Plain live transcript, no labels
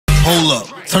Hold up,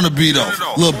 turn the beat off.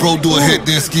 Lil' bro do a hit,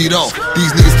 then skeet off.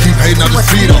 These niggas keep hating, I just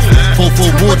feed off.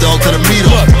 4-4 bulldog to the meat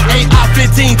off. Ain't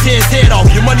I-15, tear his head off.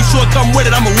 Your money short, come with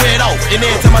it, I'ma wear it off. And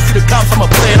every time I see the cops, I'ma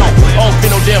play it off. I don't pay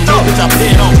no damn no, bitch, I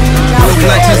play it off. Real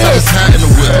black test, I just hat in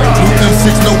the whip. Blue M6,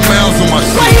 no pounds on my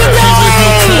shit. Can't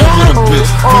waste no time with a bitch.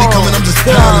 Money coming, I'm just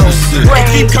pounding this shit. They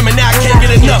keep coming now, I can't get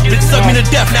enough. Bitch suck me to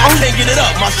death, now I can't get it up.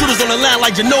 My shooters on the line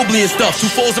like Ginobili and stuff. 2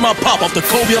 fours in my pop, off the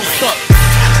Kobe, I'm stuck.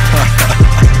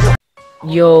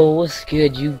 Yo, what's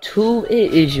good, YouTube?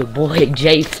 It is your boy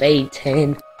FAM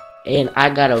ENT, and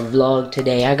I got a vlog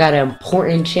today. I got an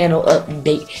important channel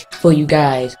update for you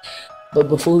guys. But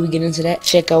before we get into that,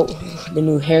 check out the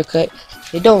new haircut.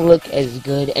 It don't look as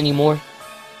good anymore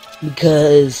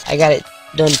because I got it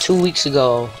done 2 weeks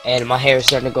ago, and my hair is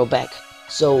starting to go back.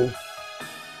 So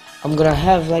I'm gonna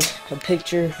have like a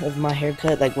picture of my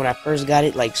haircut, like when I first got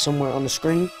it, like somewhere on the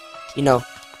screen, you know.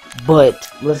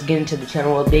 But let's get into the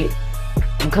channel update.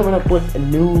 I'm coming up with a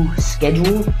new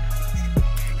schedule,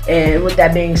 and with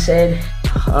that being said,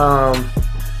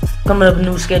 coming up with a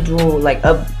new schedule, like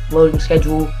uploading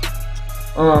schedule.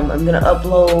 I'm gonna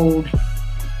upload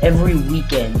every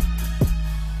weekend.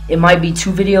 It might be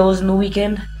 2 videos in the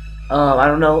weekend. I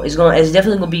don't know. It's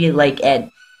definitely gonna be like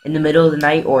in the middle of the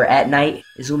night or at night.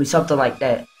 It's gonna be something like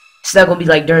that. It's not gonna be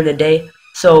like during the day.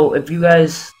 So if you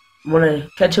guys wanna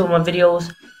catch up with my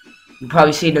videos, you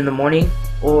probably see it in the morning,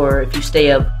 or if you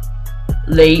stay up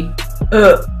late,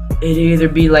 it'll either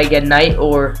be like at night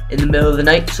or in the middle of the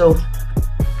night. So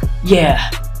yeah.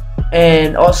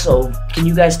 And also, can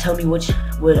you guys tell me what you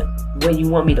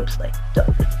want me to play?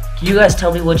 Can you guys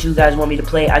tell me what you guys want me to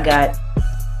play? I got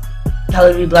Call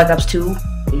of Duty Black Ops 2.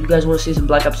 If you guys want to see some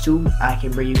Black Ops 2, I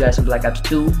can bring you guys some Black Ops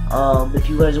 2. If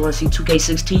you guys want to see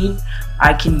 2K16,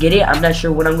 I can get it. I'm not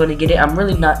sure when I'm going to get it. I'm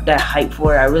really not that hyped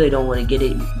for it. I really don't want to get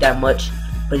it that much.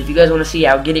 But if you guys want to see it,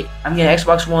 I'll get it. I'm getting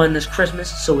Xbox One this Christmas.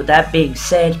 So with that being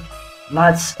said,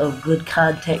 lots of good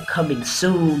content coming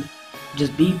soon.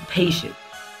 Just be patient.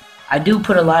 I do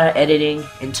put a lot of editing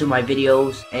into my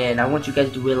videos, and I want you guys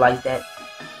to realize that.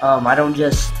 I don't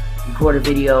just record a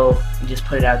video and just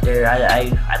put it out there.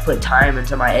 I put time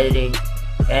into my editing,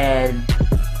 and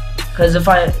because if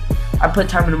I put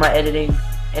time into my editing,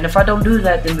 and if I don't do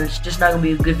that, then it's just not gonna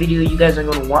be a good video. You guys aren't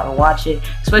gonna want to watch it,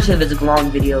 especially if it's a long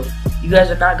video. You guys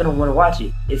are not gonna want to watch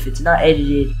it if it's not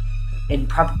edited and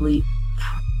properly.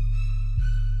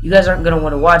 You guys aren't gonna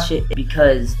want to watch it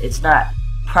because it's not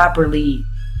properly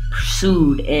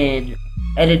pursued and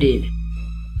edited,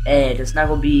 and it's not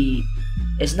gonna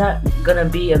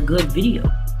be a good video.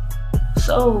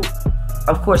 So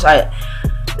of course how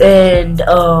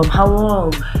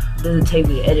long does it take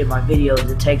me to edit my videos?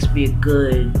 It takes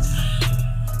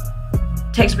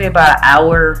me about an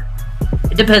hour.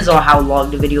 It depends on how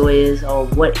long the video is, or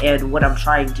what I'm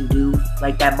trying to do.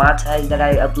 Like that montage that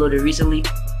I uploaded recently,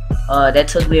 that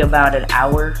took me about an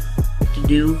hour to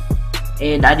do.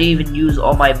 And I didn't even use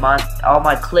all my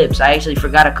clips. I actually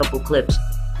forgot a couple clips.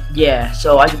 Yeah,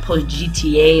 so I can post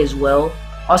GTA as well.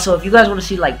 Also, if you guys want to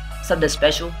see like something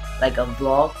special, like a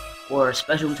vlog or a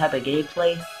special type of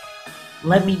gameplay,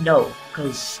 let me know,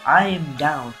 cause I am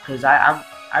down. Cause I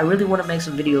really want to make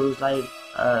some videos. Like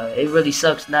it really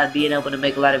sucks not being able to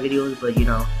make a lot of videos, but you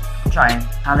know, I'm trying.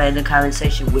 Comment in the comment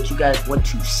section what you guys want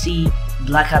to see.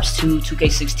 Black Ops 2,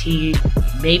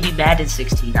 2K16, maybe Madden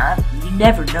 16. You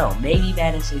never know. Maybe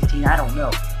Madden 16. I don't know.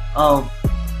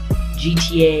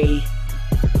 GTA.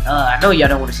 I know y'all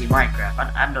don't want to see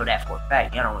Minecraft. I know that for a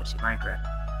fact. Y'all don't want to see Minecraft.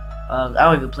 I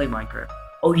don't even play Minecraft.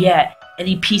 Oh yeah,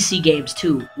 any PC games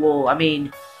too. Well, I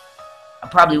mean, I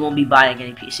probably won't be buying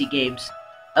any PC games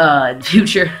in the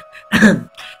future.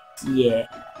 Yeah,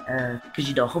 cause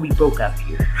you know, homie broke out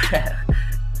here.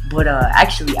 But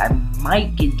actually, I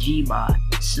might get Gmod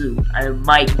soon. I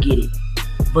might get it.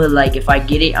 But like, if I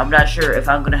get it, I'm not sure if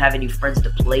I'm gonna have any friends to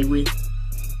play with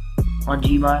on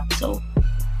Gmod. So,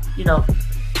 you know.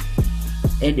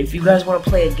 And if you guys want to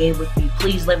play a game with me,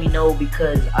 please let me know,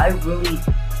 because I really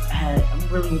want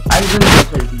to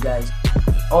play with you guys.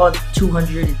 All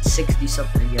 260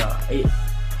 something of y'all.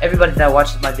 Everybody that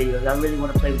watches my videos, I really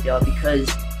want to play with y'all, because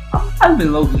I've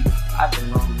been lonely.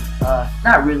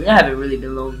 Not really. I haven't really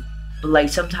been lonely. But like,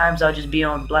 sometimes I'll just be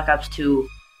on Black Ops 2.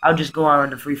 I'll just go on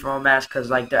the free-for-all match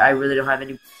because like I really don't have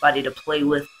anybody to play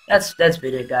with. That's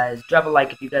been it, guys. Drop a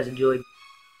like if you guys enjoyed.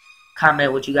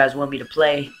 Comment what you guys want me to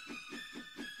play.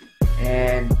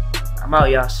 And I'm out,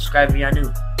 y'all. Subscribe if y'all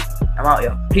new. I'm out,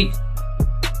 y'all. Peace.